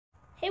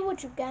Hey,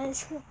 what's up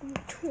guys, welcome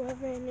to a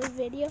brand new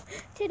video.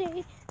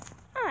 Today,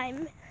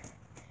 I'm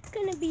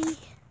gonna be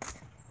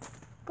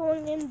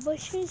going in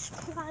bushes,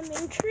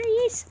 climbing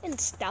trees, and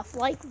stuff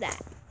like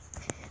that.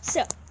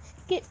 So,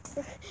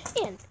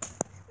 and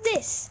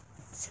this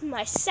is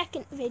my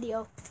second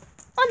video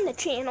on the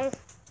channel.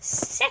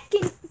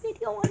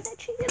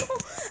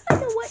 I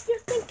know what you're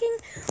thinking.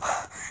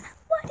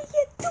 What are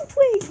you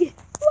doing?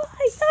 Why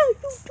are you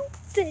doing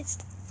this?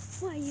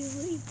 Why you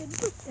even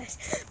do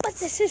this? But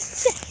this is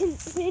second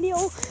video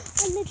on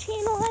the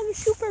channel. I'm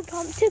super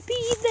pumped to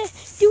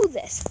do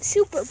this.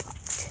 Super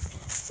pumped.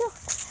 So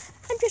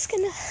I'm just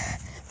gonna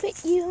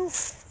put you.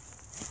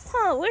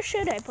 Where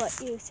should I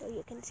put you so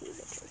you can see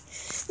the tree?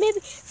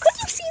 Maybe could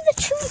you see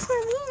the tree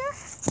from here?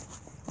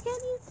 Can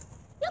you?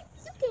 Yep,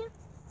 you can.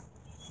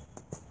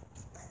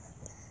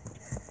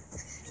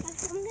 I'm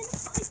gonna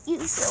put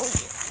you so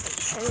you're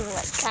facing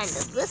like kind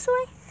of this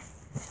way,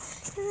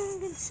 and then I'm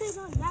gonna sit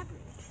on that bridge.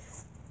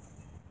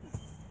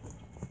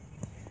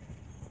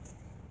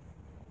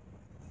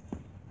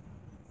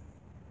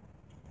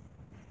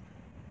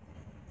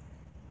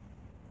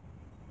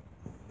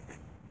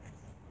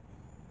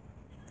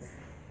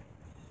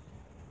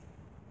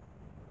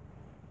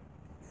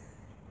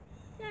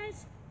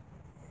 Guys,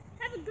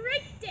 have a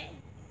great day.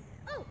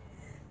 Oh,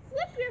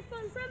 flip your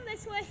phone from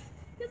this way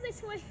to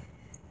this way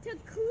to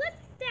click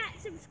that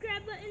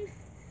subscribe button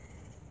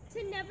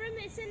to never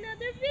miss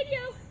another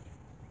video,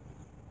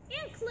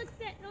 and click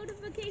that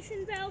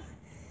notification bell,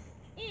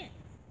 and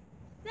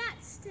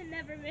that's to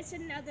never miss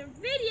another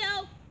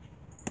video.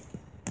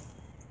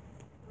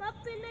 I'm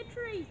up in a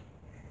tree.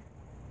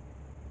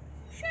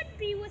 Should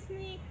be with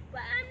me,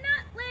 but I'm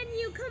not letting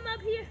you come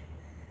up here.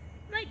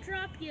 Might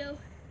drop you.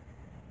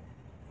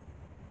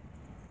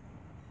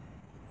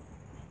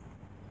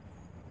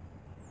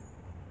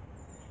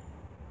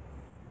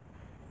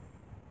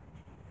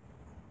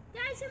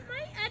 Guys, it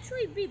might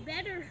actually be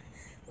better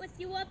with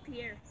you up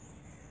here.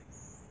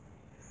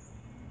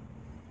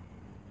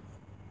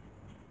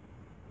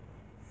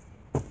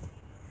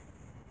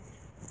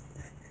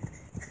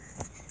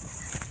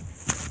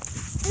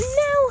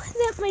 Now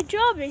that my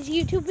job is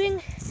YouTubing, I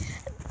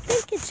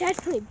think it's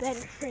actually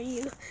better for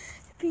you to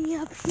be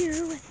up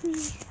here with me.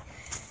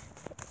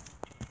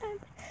 I'm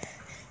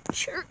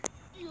sure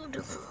you'd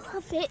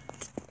love it.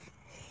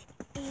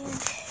 And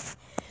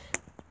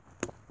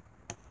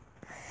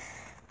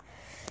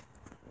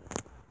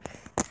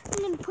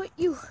I'm gonna put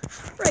you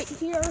right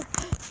here,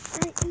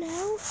 right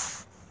now.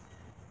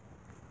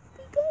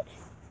 Be good.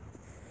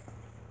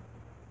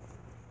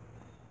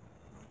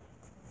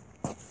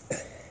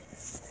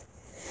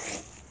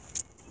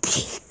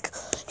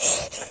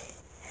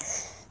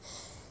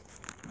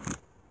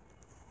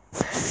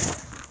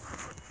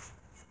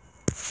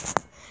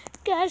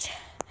 Guys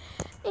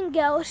and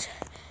gals,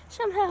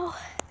 somehow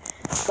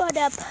caught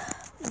up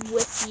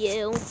with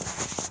you,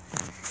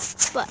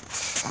 but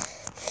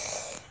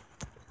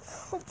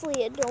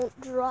hopefully it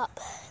don't drop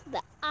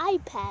the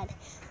iPad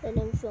that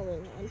I'm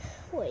filming on.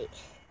 Wait,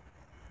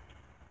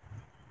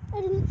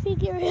 I didn't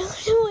figure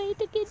out a way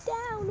to get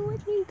down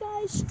with you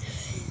guys.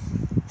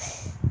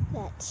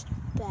 That's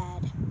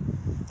bad.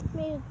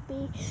 Maybe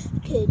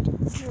I could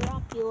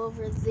drop you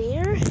over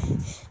there.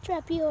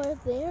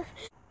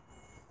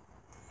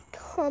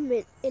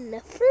 Comment in the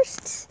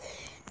first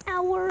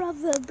hour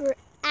of a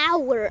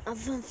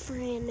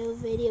brand new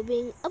video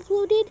being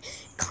uploaded.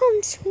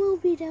 Comments will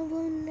be down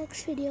below in the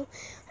next video.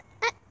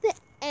 At the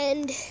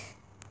end,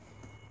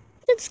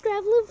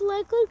 subscribe, leave a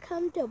like, or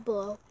comment down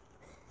below.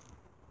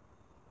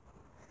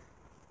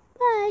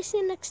 Bye. See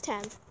you next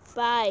time.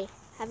 Bye.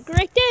 Have a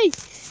great day.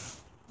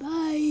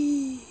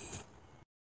 Bye.